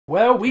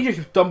Well, we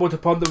just stumbled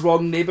upon the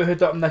wrong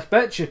neighbourhood up in this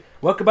bitch.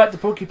 Welcome back to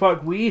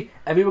Pokepark Wii,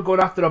 and we were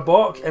going after a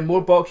box, and more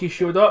boxes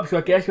showed up, so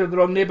I guess we're in the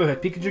wrong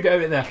neighbourhood. Pikachu, get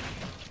out of there.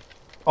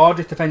 Or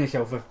just defend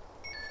yourself.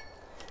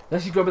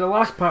 This is going to be the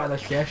last part of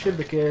this session,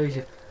 because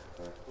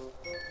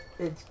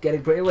it's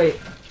getting pretty late.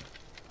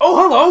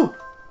 Oh, hello!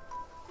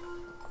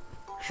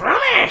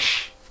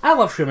 Shroomish! I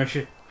love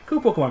Shroomish. Cool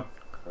Pokemon.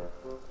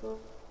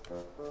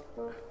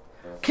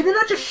 Can they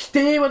not just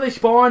stay where they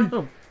spawn?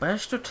 Oh,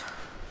 bastard.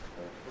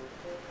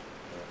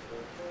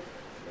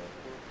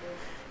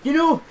 You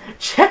know,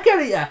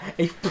 Chikorita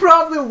is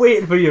probably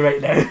waiting for you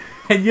right now.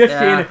 And you're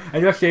saying it,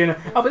 and you're saying it.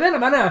 Oh, but then a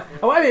minute,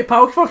 I want to make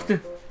pals first.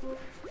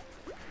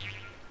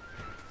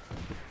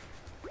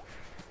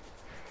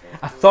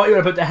 I thought you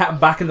were about to hit him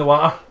back in the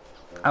water.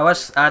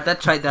 I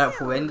did try that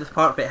for the end of the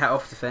part, but it hit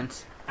off the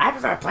fence. I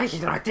prefer places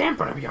that are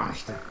damper, to be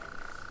honest.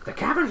 The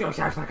cavern don't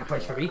sound like a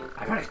place for me.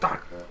 I gotta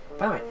start.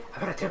 By the way,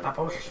 I gotta tip up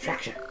all this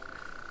distraction.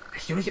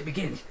 As soon as it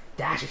begins,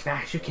 dash as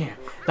fast as you can.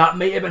 That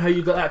might have been how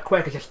you got that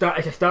quick as a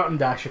starting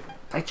dash.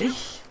 Like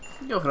chase.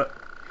 Go for it.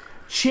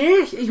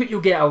 Chase is what you'll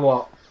get a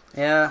lot.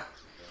 Yeah.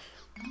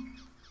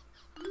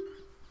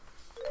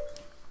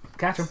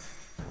 Catch him.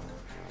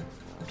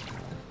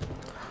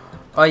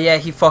 Oh yeah,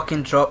 he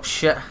fucking dropped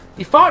shit.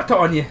 He farted it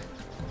on you.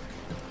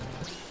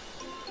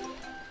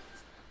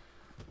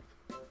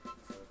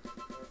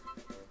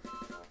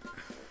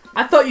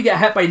 I thought you get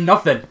hit by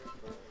nothing.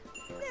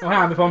 Oh,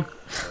 hang on, me phone.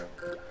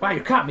 Wow,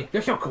 you caught me.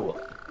 You're so cool.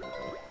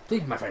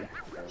 Leave me, my friend.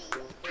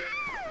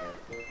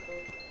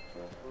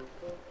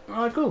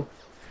 Alright, cool.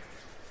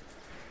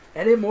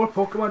 Any more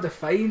Pokemon to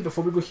find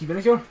before we go see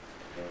Venusaur?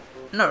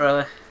 Not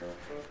really.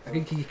 I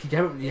think you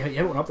haven't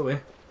went up the way.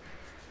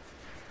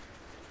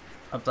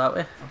 Up that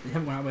way? You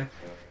haven't went that way.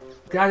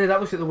 Granny, that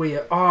looks like the way.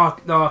 Oh,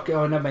 no,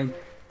 oh, never mind.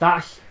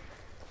 That's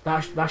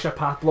your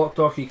path blocked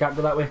off, so you can't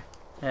go that way.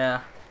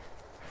 Yeah.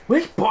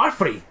 Where's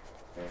Butterfree?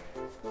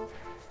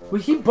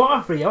 We've seen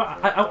Butterfree.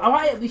 I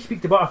want to at least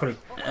speak to Butterfree.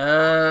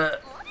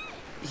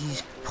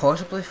 He's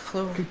possibly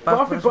flew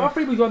back.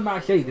 Butterfree was on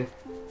that side.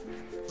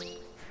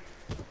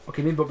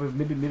 Okay,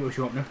 maybe we'll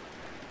show up now.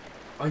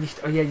 Oh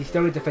yeah, you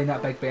still need to find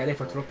that big berry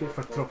for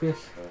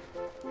Tropius.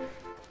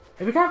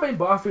 If we can't find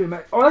Butterfree, we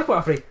might. Oh, that's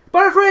Butterfree!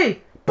 Butterfree!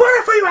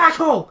 Butterfree, you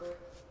asshole!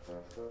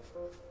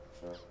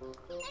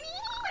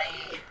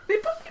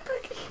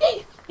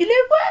 You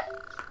know what?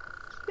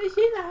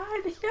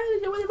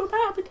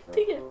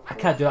 I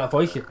can't do that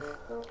voice.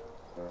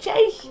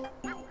 Chase!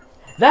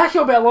 That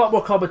should be a lot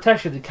more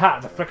competition than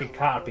the frickin'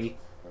 Caterpie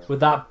with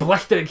that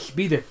blistering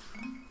speed.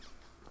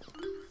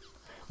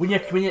 When you're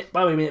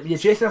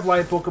chasing a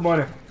flying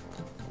Pokemon,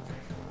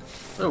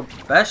 oh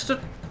bastard!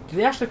 do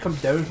they actually come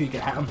down so you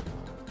can hit them?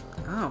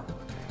 Oh,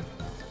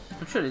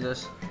 I'm sure he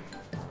does.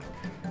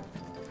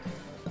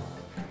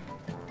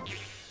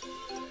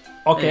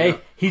 Okay,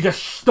 he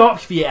just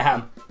stops for you to hit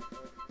him.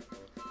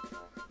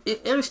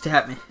 It used to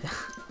hit me.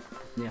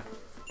 Yeah.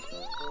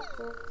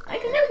 I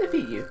can never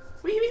defeat you.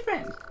 We can be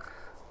friends.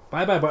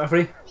 Bye bye,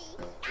 Butterfree.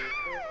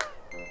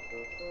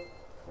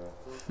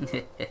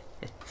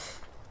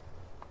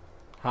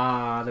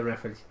 The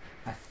reference.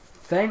 I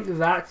think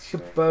that's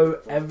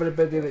about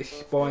everybody that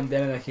spawned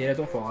in this area.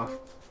 Don't fall off.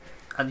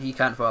 And you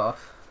can't fall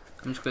off.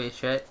 I'm just going to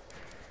check.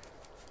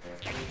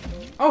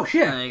 Oh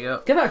shit! There you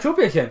go. Get that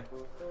trophy again.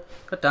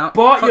 God damn.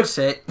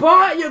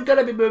 But you're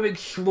gonna be moving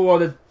slower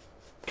than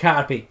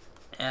Caterpie.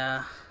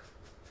 Yeah.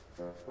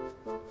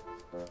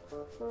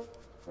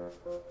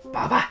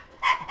 Baba!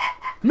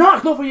 No,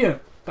 it's not for you!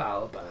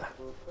 Baba.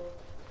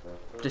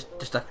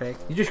 Just a Craig.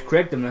 You just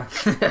Craiged him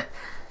there.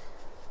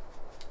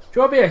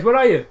 Tropius, where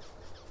are you?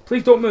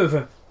 Please don't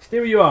move. Stay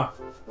where you are.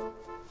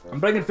 I'm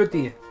bringing food to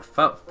you.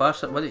 Fat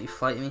bastard, why didn't you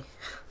fly to me?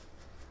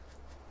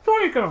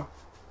 There you go.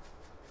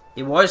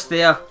 He was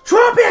there.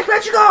 Tropius,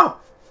 where'd you go?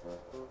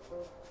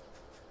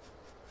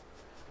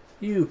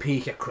 You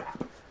piece of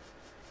crap.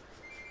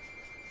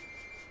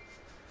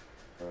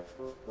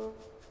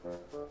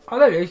 Oh,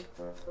 there he is.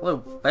 Little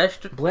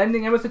bastard.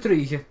 Blending in with the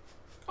trees.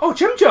 Oh,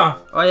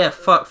 Chimchar! Oh yeah,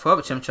 forgot about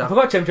I Chimchar.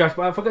 forgot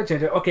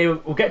Chimchar. Okay,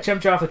 we'll get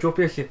Chimchar after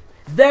Tropius.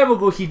 Then we'll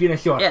go see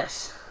Venusaur.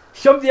 Yes.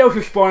 Somebody else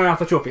will spawn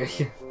after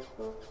Tropius.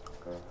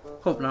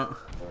 Hope not.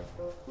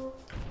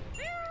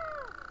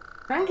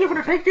 Thank you for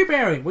the tasty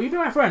berry. Will you be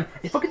my friend?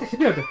 He fucking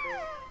disappeared.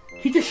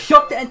 He just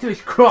shoved it into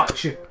his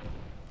crotch.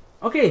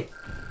 Okay,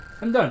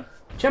 I'm done.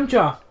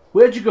 Chimchar,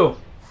 where'd you go?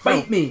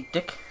 Fight me.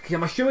 Dick. Because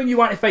I'm assuming you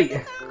want to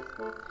fight.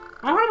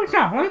 I want to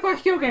now. Let me play a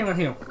skill game with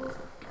you.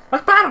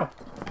 Let's battle.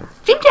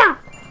 Chimchar!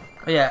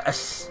 Oh yeah,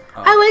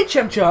 I like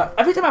Chimchar.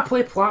 Every time I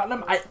play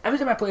Platinum,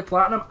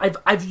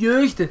 I've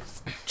used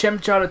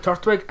Chimchar at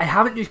Turtwig. I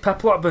haven't used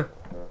Piplup,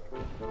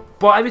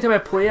 but every time I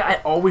play it, I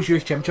always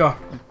use Chimchar.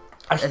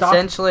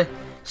 Essentially,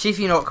 see if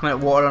you knock him out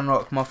of water and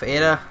knock him off the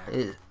area,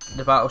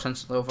 the battle's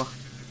instantly over.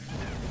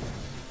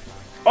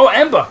 Oh,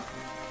 Ember!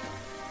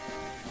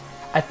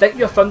 I think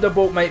your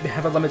Thunderbolt might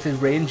have a limited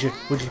range,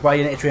 which is why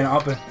you need to train it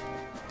up.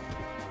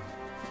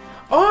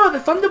 Oh, the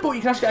Thunderbolt,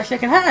 you can actually get a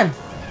second hit in.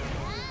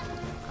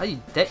 Oh, you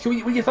dick. So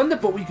when you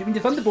Thunderbolt, you can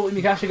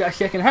actually get a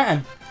second hit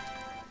in.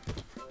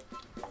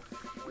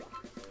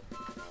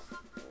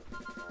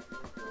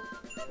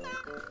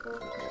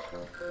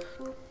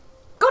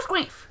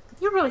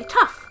 you're really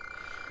tough.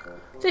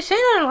 They say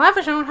that a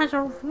lava zone has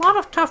a lot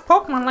of tough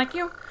Pokemon like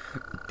you.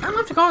 I'd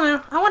love to go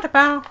there. I want to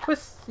battle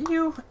with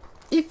you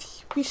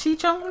if we see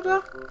each other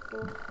though.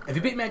 If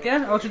you beat me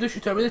again, I'll introduce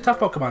you to a really tough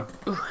Pokemon.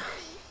 Ooh.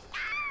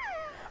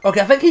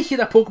 Okay, I think he said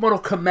a Pokemon will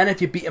come in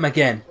if you beat him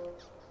again.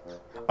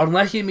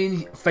 Unless you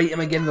mean fight him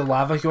again in the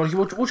lava zone.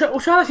 We'll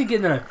try this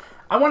again now.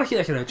 I want to see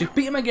this now. Just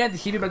beat him again to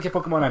see if he brings your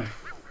Pokemon in.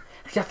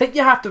 Because I think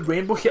you have to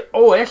rainbow shit.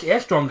 Oh,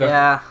 it's stronger.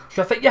 Yeah.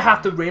 So I think you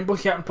have to rainbow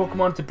certain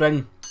Pokemon to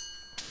bring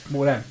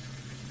more in.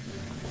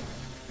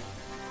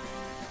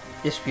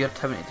 It's weird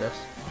how many it does.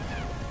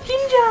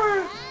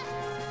 Ginger!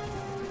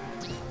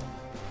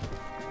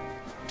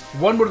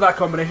 One more of that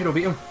combination will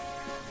beat him.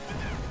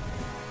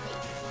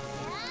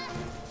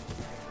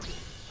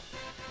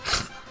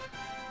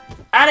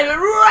 And it went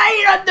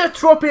right under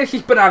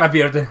Tropius' banana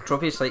beard.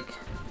 Trophy's like,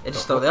 it's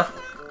still there.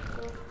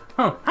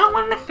 Oh, I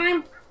won this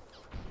time.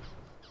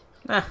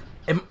 Talk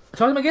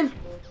to him again?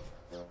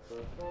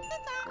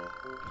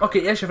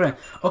 Okay, yes, your friend.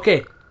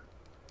 Okay.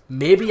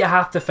 Maybe you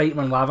have to fight him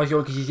in lava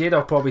zone because you said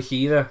I'll probably see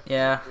you there.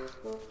 Yeah.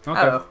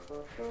 Okay.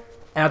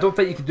 And I don't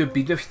think you can do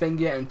Beedrift's thing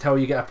yet until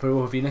you get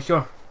approval of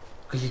Venusaur.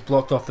 Because he's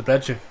blocked off the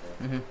bridge.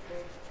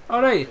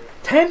 Alright,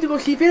 time to go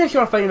see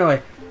Venusaur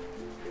finally.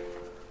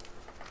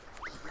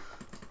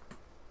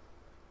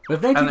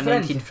 We've 19 I'm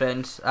friends. 19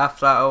 friends.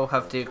 After that I'll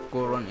have to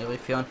go run to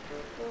Leafeon.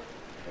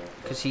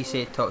 Because he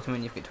said talk to me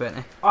when you've got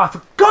 20. Oh, I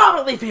forgot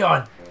about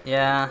Leafeon!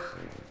 Yeah.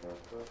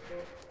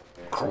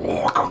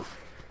 Krogan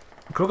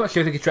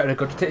shouting he's trying to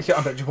regurgitate shit,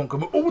 I bet you won't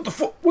come. Oh, what the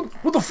fuck?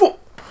 What the fuck?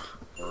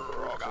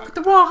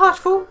 The raw heart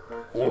fool.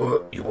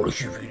 What? You want to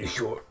see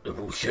Venusaur? The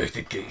rule says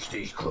the gate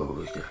stays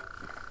closed.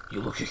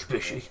 You look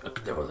suspicious. I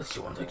could never let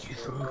someone like you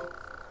through.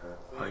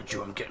 Mind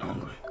you, I'm getting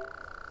hungry.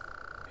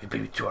 If you pay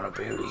me 200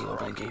 berries, I'll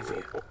open the gate for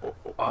you.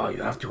 Ah,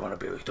 you have 200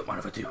 berries. Don't mind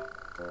if I do.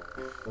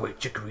 Wait,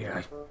 Chikorita,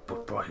 I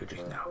both brought here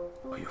just now.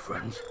 Are you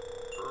friends?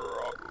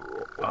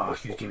 Ah,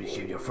 you came to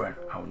save your friend.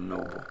 How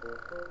noble.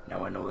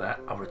 Now I know that,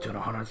 I'll return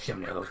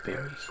 170 of those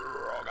berries.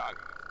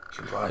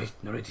 Surprised?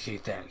 No need to say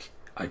thanks.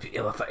 I'd be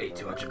ill if I ate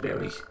 200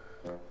 berries.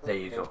 There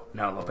you go.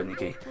 Now I'll open the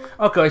gate.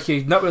 Okay, so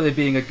he's not really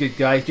being a good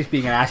guy, he's just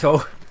being an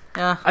asshole.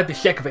 Yeah. I'd be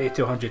sick if I ate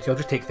 200, so I'll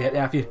just take 30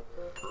 off you.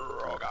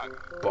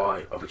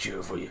 Bye, I'll be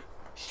cheering for you.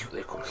 Shoot,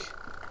 of course.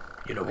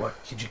 You know what?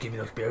 Since you give me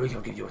those berries,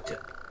 I'll give you a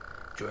tip.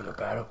 During a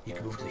battle, you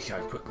can move to the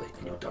side quickly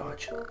and you'll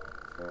dodge.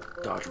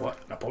 Dodge what?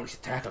 An opponent's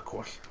attack, of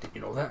course. Didn't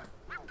you know that?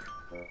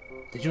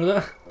 Did you know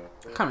that?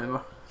 I can't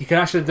remember. You can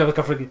actually do like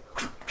a freaking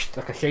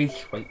like a side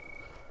swipe.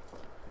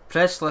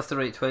 Press left or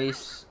right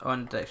twice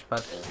on the Dex pad.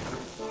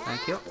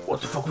 Thank you.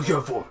 What the fuck was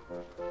that for?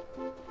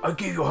 I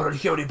gave you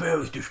 170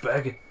 berries,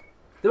 douchebag.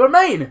 They were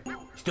mine!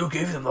 Still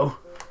gave them though.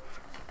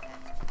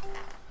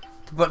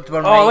 But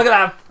oh, look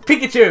at that!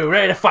 Pikachu,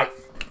 ready to fight!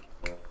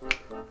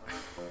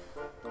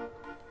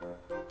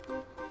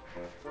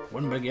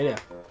 One big area.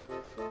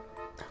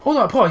 Hold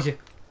on, pause.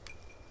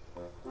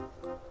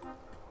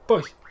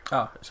 Pause.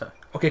 Oh, sorry.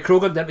 Okay,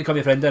 Krogan didn't become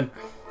your friend then.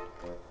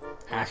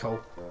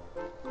 Asshole.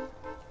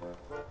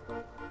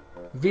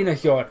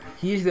 Venusaur,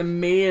 he's the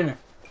main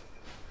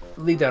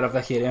leader of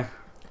this area.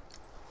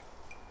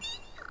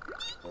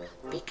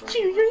 Pikachu,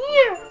 you're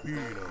here!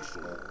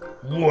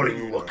 What are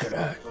you looking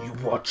at? You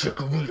want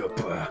Chikorita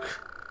back?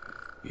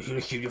 You're here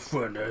to save your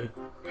friend, eh?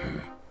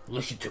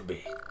 Listen to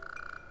me.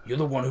 You're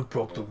the one who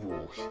broke the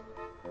rules.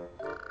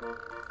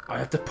 I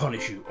have to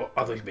punish you, or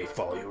others may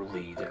follow your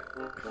lead.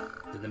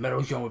 Then the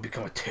Meadow Zone will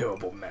become a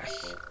terrible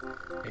mess.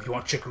 If you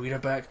want Chikorita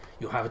back,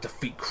 you'll have to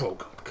defeat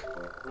Krogunk.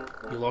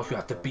 You'll also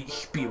have to beat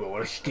Spearow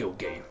in a skill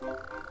game.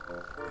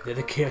 They're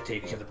the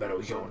caretakers of the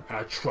Meadow Zone, and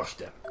I trust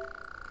them.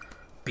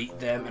 Beat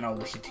them, and I'll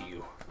listen to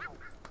you.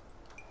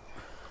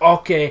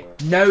 Okay,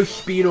 now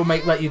Spearow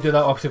might let you do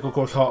that obstacle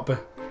course hop.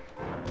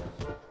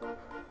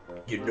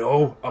 You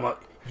know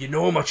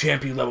I'm a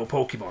champion level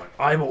Pokemon.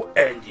 I will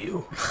end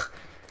you.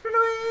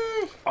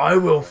 I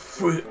will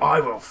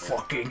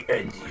fucking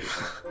end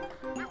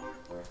you.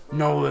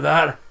 Not only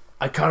that,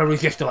 I can't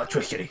resist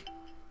electricity.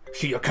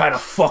 So you're kind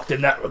of fucked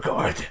in that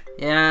regard.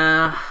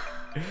 Yeah.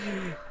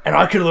 And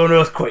I can learn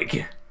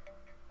Earthquake.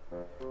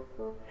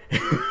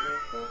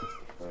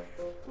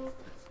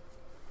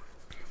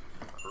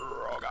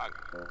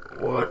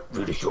 What?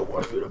 Venusaur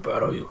wants me to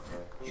battle you?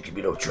 You give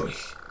me no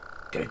choice.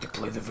 Getting to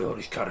play the villain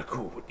is kinda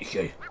cool, what you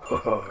say?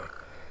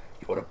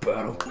 You want a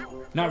battle?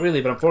 Not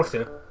really, but I'm forced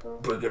to.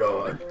 Bring it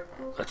on.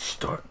 Let's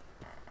start.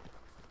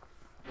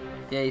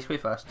 Yeah, he's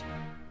quite fast.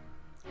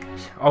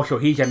 Also,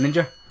 he's a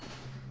ninja.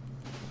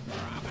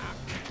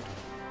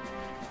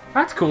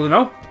 That's cool to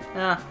know.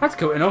 Yeah. That's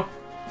cool to know.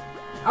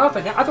 I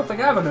don't think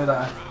I ever knew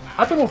that.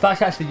 I don't know if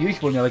that's actually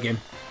useful in the other game.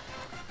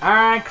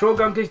 And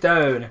Krogunk is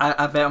down.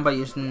 I bet him by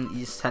using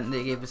his hint that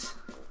he gave us.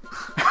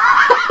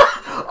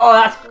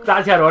 Oh,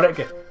 that's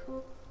ironic.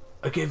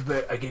 I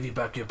gave you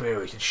back your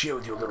berries and shared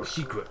with you a little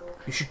secret.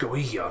 You should go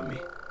easy on me.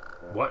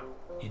 What?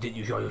 You didn't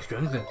use all your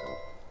strength then?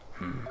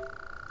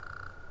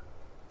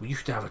 We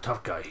used to have a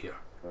tough guy here.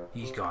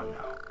 He's gone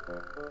now.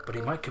 But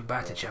he might come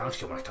back to challenge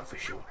someone as tough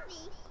as you.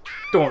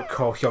 Don't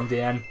call somebody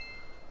in.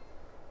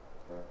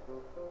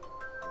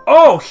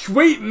 Oh,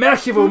 sweet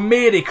merciful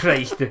Mary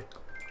Christ.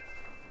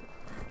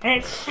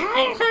 It's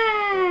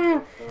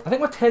Scyther! I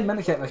think we're 10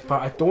 minutes into this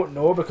part. I don't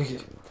know because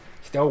it's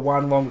still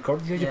one long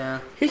recording session. Yeah.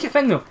 Here's the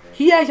thing though.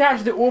 He is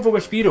actually over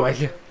with Spearow, is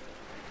he?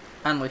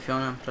 And Leafeon,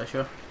 I'm pretty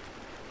sure.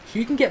 So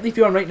you can get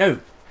Leafeon right now.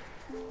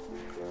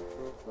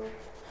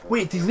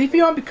 Wait, does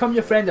Leafeon become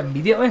your friend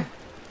immediately?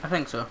 I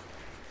think so.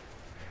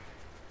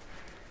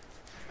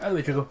 Out of the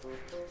way, Trigo.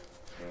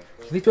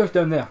 Leafeon's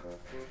down there.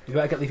 You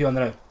better get Leafeon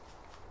now.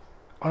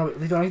 Oh no,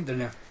 wait, Leafeon isn't down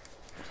there.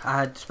 I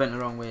had spent the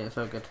wrong way, it's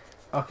all good.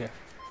 Okay.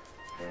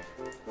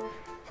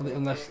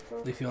 Unless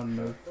Leafeon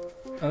move.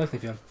 Unless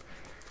Leafeon.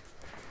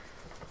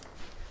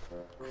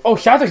 Oh,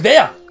 Scyther's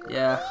there!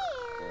 Yeah.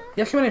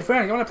 You have so many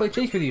friends. I want to play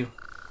chase with you.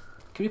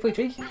 Can we play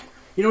chase?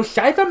 You know,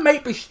 Scyther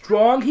might be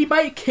strong. He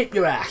might kick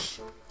your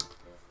ass.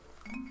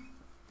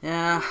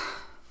 Yeah.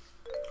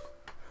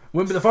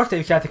 Wouldn't be the first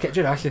time Scyther kicked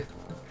your ass.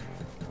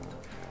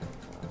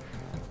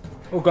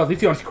 Oh god,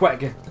 Leafeon's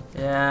quick.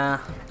 Yeah.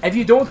 If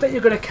you don't think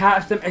you're going to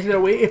catch them, is there a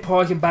way to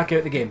pause him back out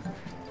of the game?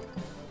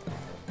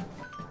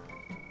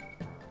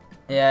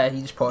 Yeah,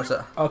 he just paused it.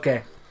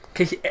 Okay.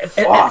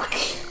 Fuck!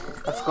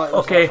 I forgot it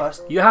was okay, that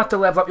fast. you have to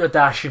level up your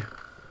dash.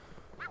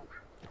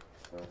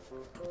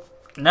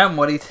 Now I'm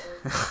worried.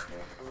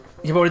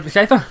 You've already been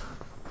Scyther?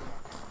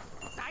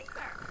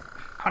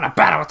 I want to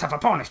battle with tough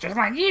opponents just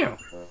like you.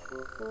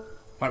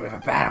 What with a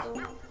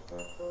battle?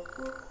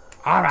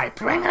 Alright,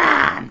 bring it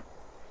on!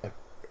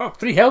 Oh,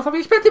 3 health? Have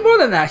you expected more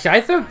than that,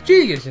 Scyther?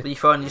 Jeez.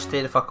 Leafeon, you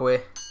stay the fuck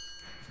away.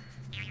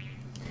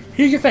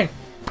 Here's the thing.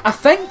 I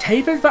think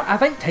type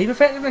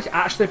effectiveness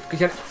actually,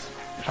 because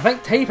I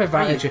think type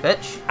advantage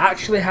bitch.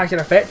 actually has an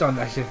effect on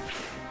this.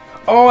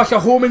 Oh, it's a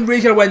homing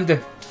razor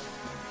wind.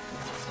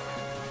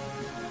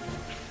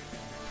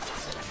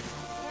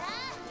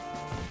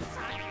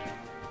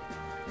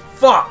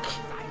 Fuck!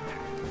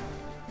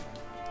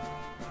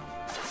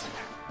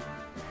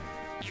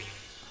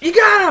 You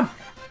got him!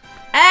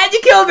 And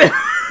you killed him!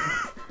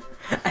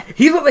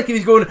 He looked like he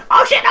was going,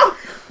 oh shit, no!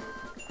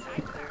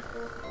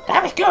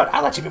 That was good.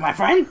 I'll let you be my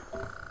friend.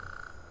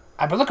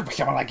 I've been looking for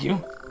someone like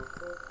you.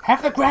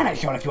 Have the granite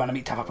zone if you want to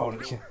meet tough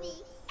opponents.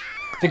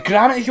 The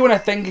granite zone, I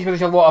think, is where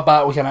there's a lot of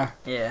battles in it.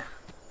 Yeah.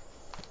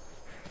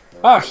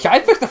 Oh,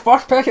 Scyther's the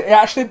first person to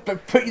actually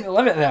put you the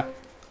limit there.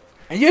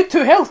 And you had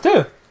 2 health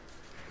too.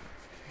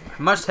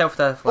 How much health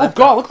do I have Oh left?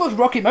 god, look at those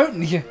rocky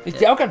mountains. It's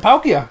Delga and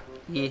Palkia.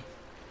 Yeah.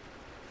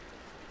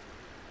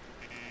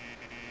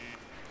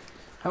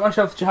 How much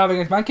health did you have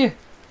against Mankey?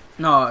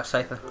 No, it's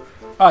Scyther.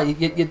 Oh, you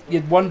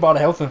had 1 bar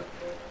of health though.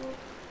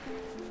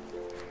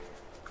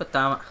 God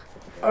damn it.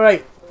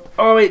 Alright.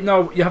 Oh wait,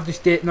 no, you have to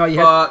stay. No,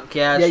 you Fuck,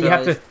 yeah, yeah, you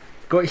have to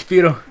go to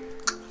Spearow.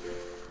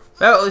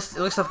 Well, at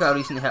least I've got a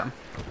reason to hit him.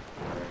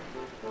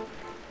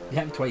 You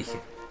hit him twice.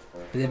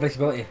 But the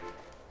invisibility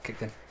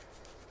kicked in.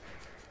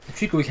 The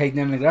Trico was hiding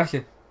in the grass.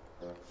 I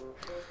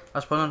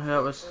was wondering who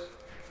that was.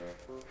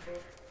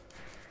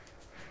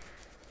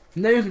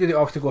 Now you can do the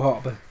obstacle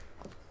hop.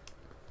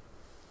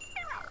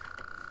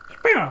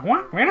 Spearow,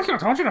 what? Venusaur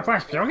told you to play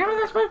Spearow game with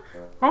this man?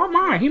 Oh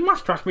my, he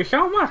must trust me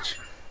so much.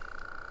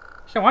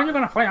 So are you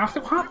gonna play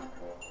obstacle hop?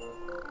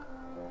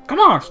 Come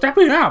on, step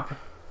it up.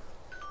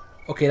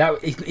 Okay,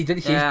 that he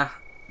didn't say. Yeah.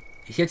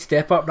 He said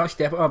step up, not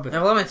step it up. You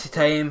have limited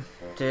time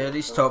to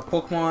reach top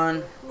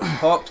Pokemon,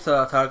 hop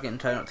to a target and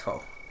try not to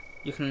fall.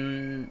 You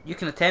can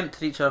attempt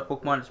to reach other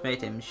Pokemon as many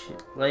times as you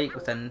like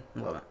within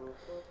the limit.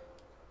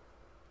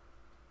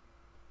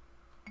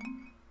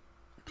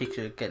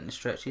 Pikachu getting the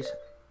stretches.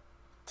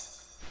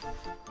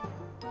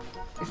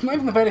 It's not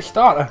even the very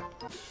starter.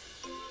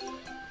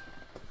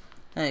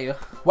 There you go.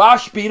 Wow,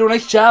 Spearow,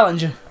 nice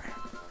challenge.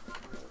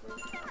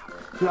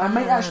 So I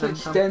might actually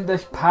extend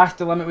this past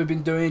the limit we've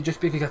been doing just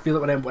because I feel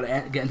like we're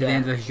getting to the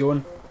end of the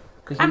zone.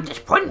 I'm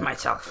disappointed in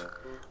myself.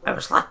 I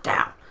was let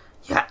down.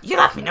 You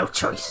left me no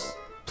choice.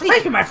 Please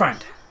Thank be my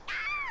friend.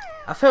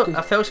 I felt it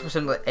was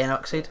like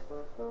Enoxide.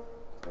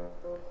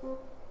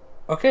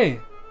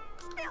 Okay.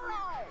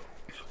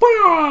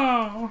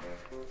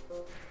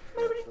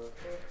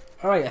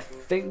 Alright, I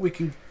think we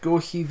can go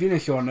see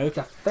Venusaur now. I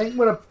think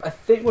we're over. I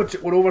think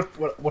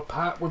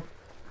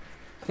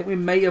we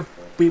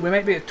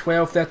might be at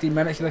 12-13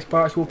 minutes in this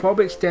part, so we'll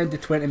probably extend to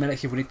 20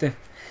 minutes if we need to.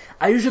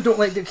 I usually don't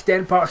like to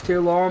extend parts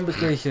too long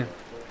because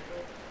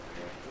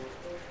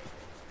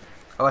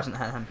I wasn't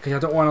hitting him. I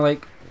don't want to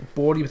like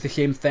bore you with the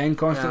same thing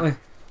constantly. Yeah.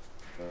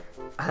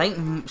 I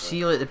think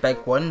see like the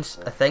big ones.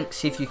 I think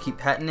see if you keep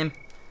hitting them,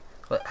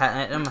 like hitting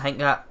at them. I think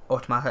that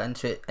automatically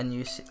into it and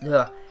you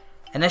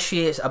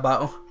initiates a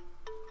battle.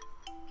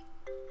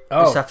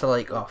 Oh. Just have to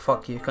like, oh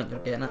fuck you, you're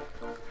getting it.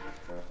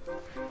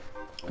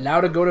 Now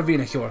to go to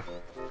Venusaur.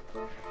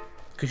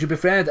 Because you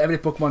befriended every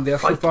Pokemon there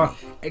so far,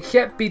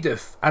 except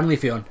Bidoof and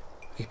Leafeon.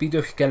 Because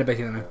Bidoof's getting a bit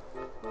now.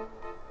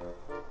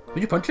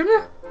 Would you punch him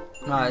there?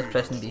 No, I was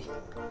pressing B.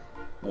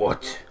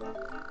 What?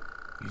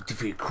 You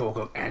defeat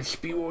Kroger and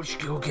Spearow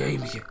skill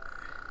games?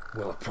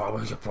 Well, a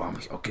promise,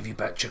 I'll give you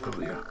back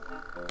Chikorita.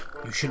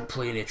 You shouldn't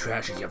play any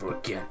attractions ever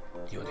again.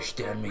 You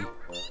understand me?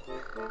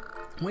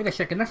 Wait a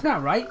second, that's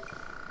not right.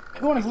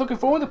 Everyone is looking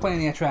forward to playing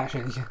the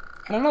attractions.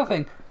 And another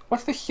thing,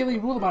 what's this silly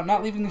rule about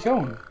not leaving the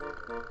zone?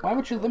 Why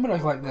would you limit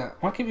us like that?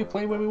 Why can't we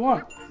play where we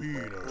want?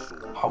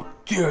 How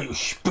dare you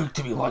speak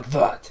to me like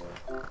that?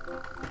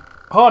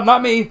 Oh,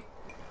 not me!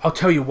 I'll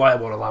tell you why I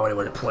won't allow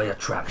anyone to play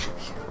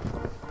attractions.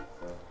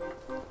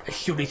 As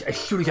soon as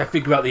I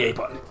figure out the A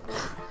button.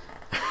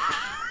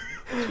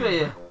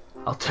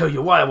 I'll tell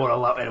you why I won't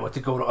allow anyone to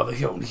go to other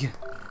zones.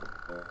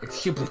 It's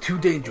simply too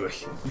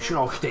dangerous. You should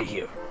all stay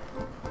here.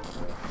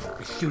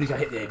 As soon as I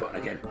hit the A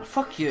button again.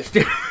 Fuck you.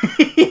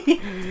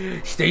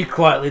 Stay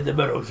quietly in the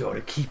middle zone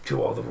and keep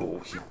to all the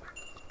rules.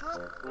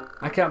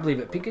 I can't believe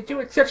it,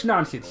 Pikachu. It's such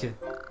nonsense.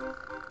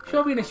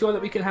 Show Venusaur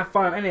that we can have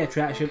fun at any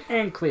attraction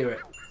and clear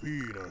it.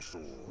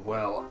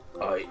 Well,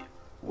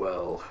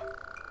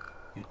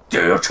 you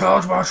dare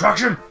challenge my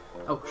attraction?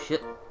 Oh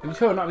shit.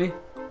 Venusaur, not me.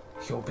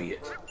 So be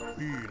it.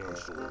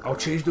 I'll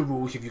change the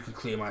rules if you can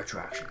clear my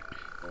attraction.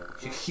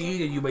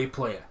 Succeed and you may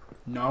play it.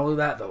 Not only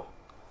that though,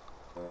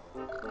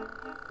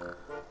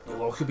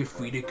 you'll also be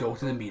free to go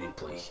to the meeting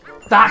place.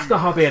 That's the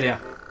hub area.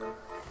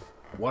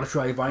 Want to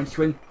try a vine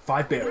swing?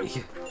 5 berries.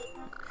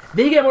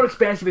 They get more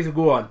expensive as we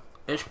go on.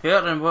 It's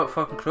better than what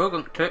fucking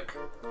Krogunk took.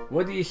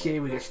 What do you say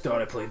we get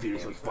started playing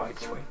Venusaur's vine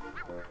swing?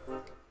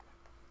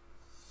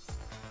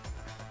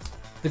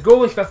 The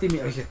goal is 50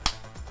 meters.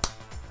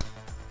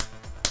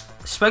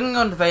 Swinging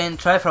on the vine,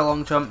 try for a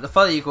long jump. The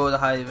further you go, the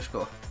higher you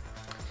score.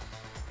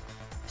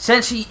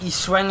 Essentially, you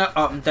swing it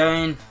up and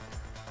down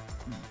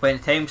when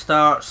the time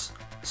starts.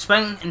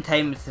 Swing in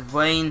time with the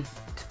vine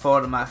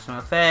for the maximum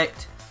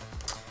effect.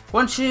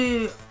 Once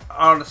you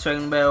are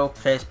swinging well,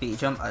 press B to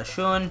jump as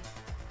shown.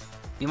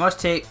 You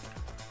must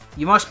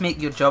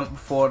make your jump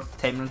before the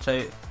time runs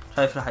out.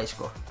 Try for a high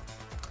score.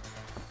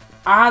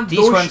 And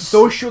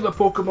those show the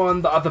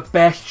Pokemon that are the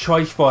best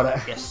choice for it.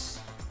 Yes.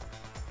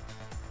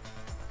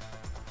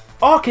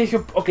 Okay,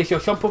 so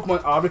some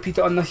Pokemon are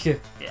repeated on this year.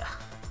 Yeah.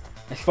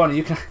 It's funny,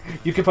 you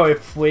can probably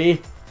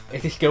play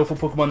as a skillful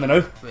Pokemon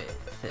now. Wait,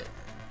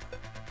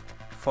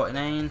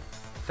 49,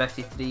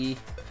 53,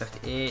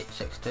 58,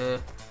 62,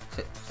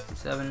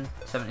 67,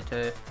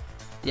 72.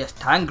 Yes,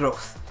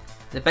 Tangrowth.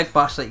 The big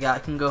bastard like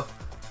that can go.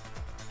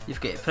 You've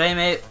got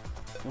Primeape,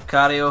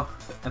 Lucario,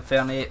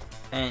 Infernape,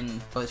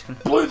 and Blaziken.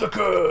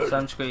 Blaziken! So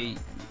I'm just going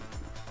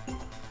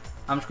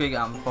to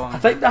get on the phone. I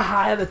think the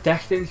higher the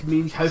distance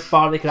means how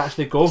far they can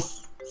actually go.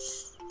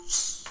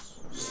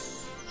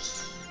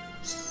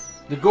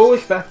 The goal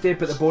is 50,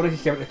 but the bonus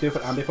is 72 for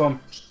Ambipom.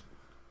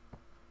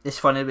 It's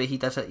funny the way he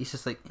does it, he's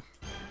just like...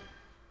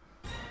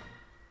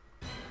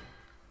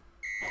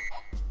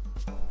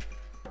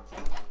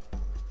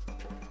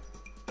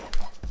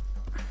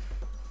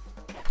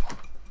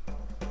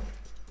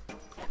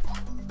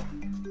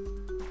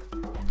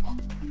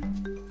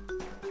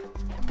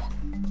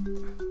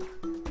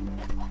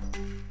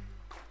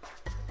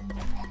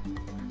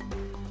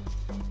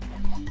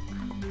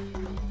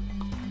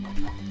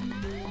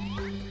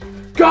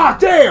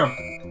 God damn!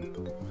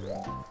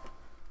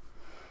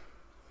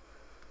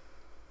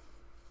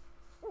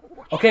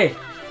 Okay,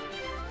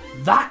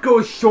 that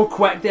goes so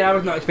quick there. I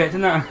was not expecting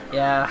that.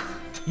 Yeah.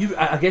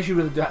 I guess you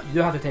really do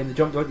have the time to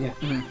jump, don't you?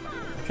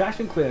 Mm-hmm.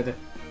 Attraction cleared.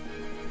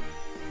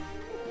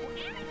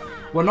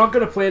 We're not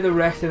going to play the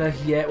rest of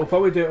this yet. We'll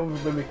probably do it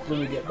when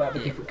we get back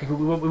because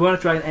we want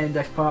to try and end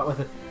this part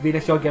with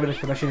Venusaur giving us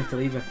permission to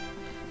leave it.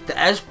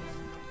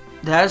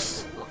 There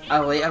is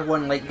a later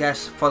one like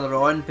this further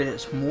on, but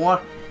it's more.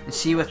 And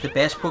see, with the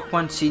best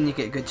Pokemon, seeing you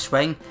get a good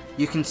swing,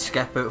 you can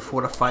skip out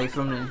 4 or 5 of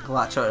them and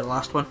latch out of the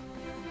last one.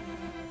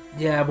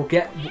 Yeah, we'll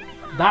get...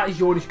 That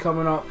zone is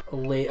coming up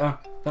later.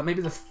 That may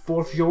be the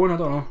 4th zone, I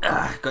don't know.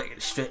 Gotta get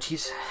the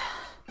stretches.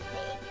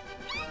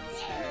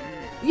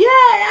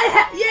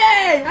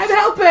 Yay! I'm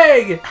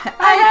helping!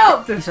 I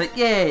helped! He's like,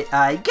 yay,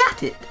 I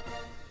got it!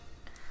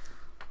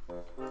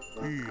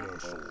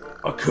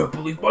 I can't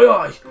believe my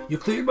eyes! You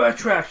cleared my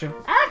attraction!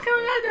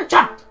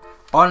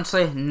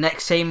 Honestly,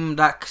 next time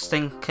that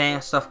thing kind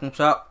of stuff comes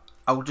up,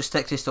 I'll just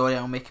stick to the story and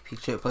I'll make a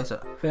Pikachu place it.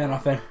 Fair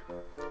enough then.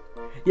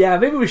 Yeah,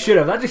 maybe we should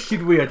have. That just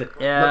seemed weird.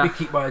 Yeah. Let me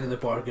keep my end of the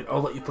bargain.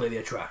 I'll let you play the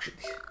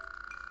attractions.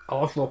 I'll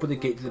also open the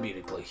gate to the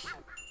meeting place.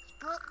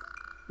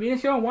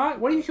 Venusaur,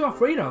 what are you so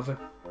afraid of?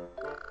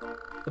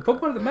 The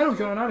Pokemon at the middle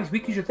zone are not as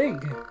weak as you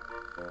think.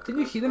 Didn't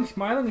you see them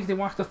smiling as they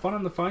watched the fun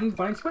on the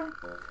vine swing?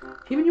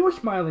 Even you were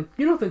smiling.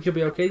 You don't think you'll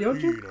be okay,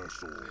 don't you?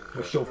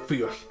 You're so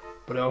fierce,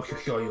 but I also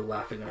saw you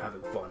laughing and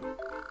having fun.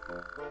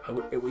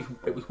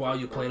 It was while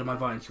you played on my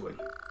vine swing.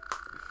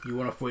 You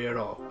weren't afraid at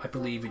all. I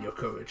believe in your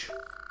courage.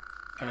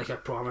 And as I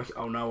promise,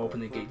 I'll now open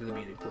the gate to the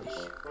meeting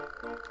place.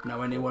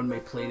 Now anyone may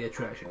play the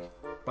attraction.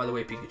 By the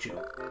way, Pikachu,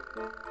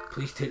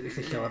 please take this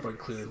to celebrate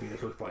clearing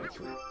Venusaur's vine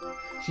swing.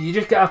 So you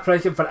just get a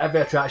present for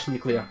every attraction you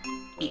clear.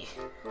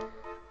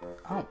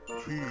 Oh.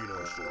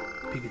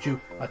 Pikachu,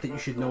 I think you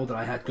should know that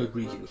I had good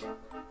reasons.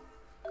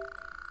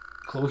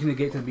 Closing the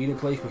gate to the meeting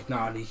place was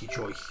not an easy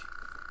choice.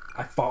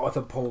 I fought with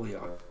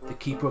Empoleon, the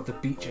keeper of the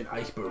beach and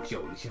iceberg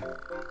zones.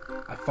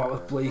 I fought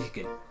with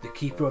Blaziken, the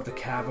keeper of the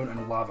cavern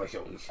and lava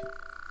zones.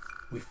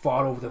 We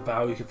fought over the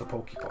values of the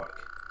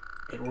Pokepark.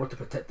 In order to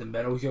protect the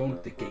middle zone,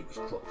 the gate was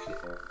closed.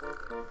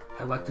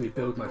 I'd like to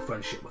rebuild my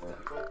friendship with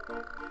them.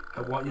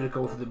 I want you to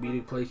go to the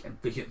meeting place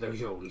and visit their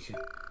zones.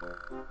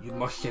 You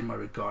must send my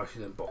regards to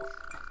them both.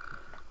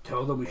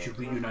 Tell them we should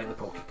reunite the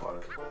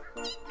Pokepark.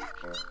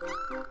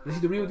 This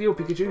is the real deal,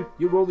 Pikachu.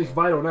 Your role is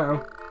vital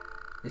now.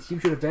 It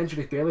seems your adventure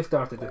has barely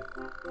started.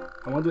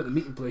 I wonder what the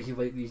meeting place is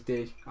like these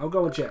days. I'll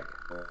go and check.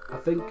 I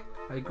think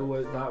I go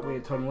out that way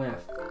and turn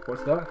left.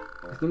 What's that?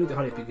 There's no need to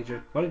hurry,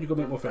 Pikachu. Why don't you go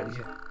make more friends?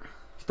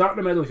 Start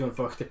in the middle zone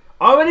first.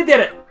 Already did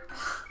it!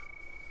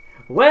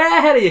 Way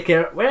ahead of you,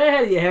 Carrot. Way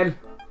ahead of you, hen.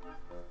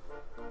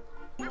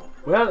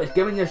 Well, it's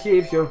giving you a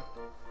save, so...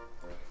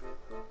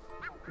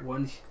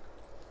 Once.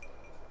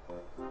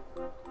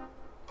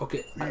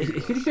 Okay,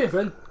 is he your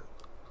friend?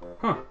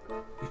 Huh.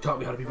 You taught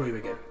me how to be brave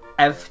again.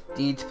 You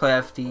need to play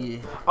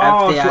FD.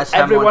 Oh, FD so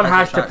everyone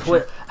has to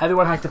play.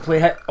 Everyone has to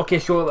play. Okay,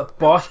 so the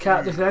boss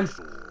characters then.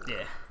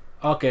 Yeah.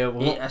 Okay.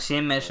 Well, I see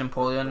him mention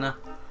Polio in there.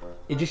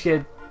 You just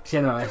said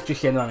send them on this.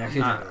 Just send them on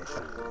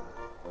this.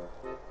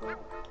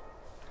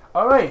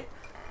 All right.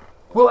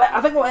 Well,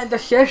 I think we'll end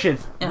this session.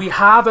 Yeah. We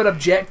have an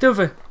objective.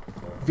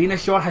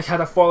 Venusaur has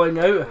had a falling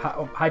out.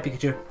 Hi,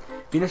 Pikachu.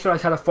 Venusaur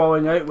has had a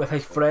falling out with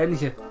his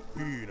friends.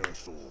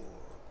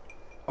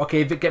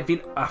 Okay, get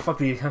fuck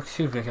me.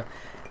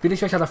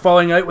 Venusaur had a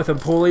falling out with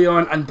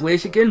Empoleon and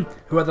Blaziken,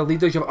 who are the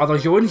leaders of other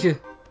zones. The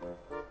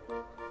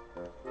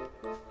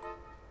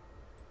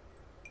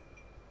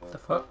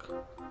fuck?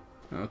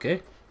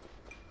 Okay.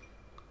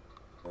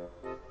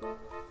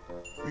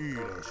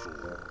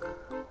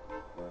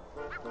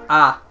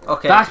 Ah,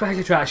 okay. That's what his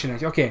attraction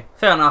is. Okay.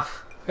 Fair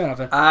enough. Fair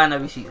enough. Ah, now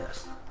we see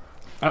this.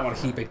 I don't want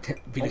to see big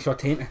Venusaur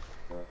taint.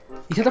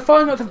 He's had a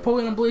falling out with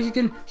Empoleon and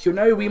Blaziken, so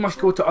now we must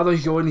go to other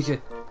zones.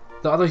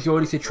 The other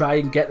zones to try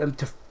and get them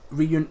to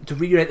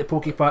reunite the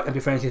Pokepark and be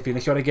friends with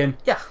Venusaur again.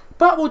 Yeah.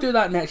 But we'll do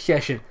that next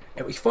session.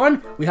 It was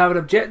fun. We have an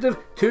objective.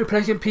 2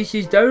 prison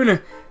pieces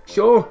down.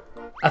 So,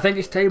 I think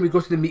it's time we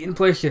go to the meeting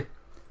place.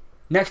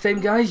 Next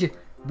time, guys,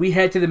 we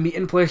head to the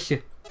meeting place.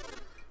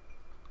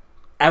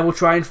 I will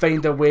try and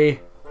find a way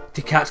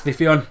to catch the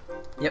Leafeon.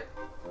 Yep.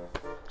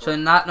 So,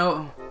 on that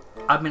note,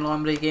 I've been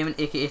Lombre Gaming,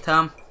 aka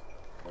Tam.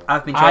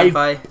 I've been joined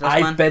by this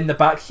man. I've been the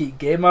backseat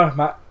gamer.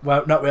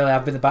 Well, not really.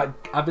 I've been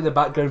the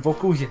background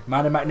vocals.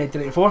 Man in Mac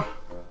 1984.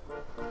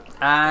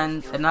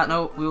 And on that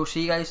note, we will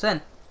see you guys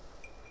then.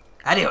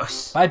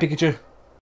 Adios. Bye, Pikachu.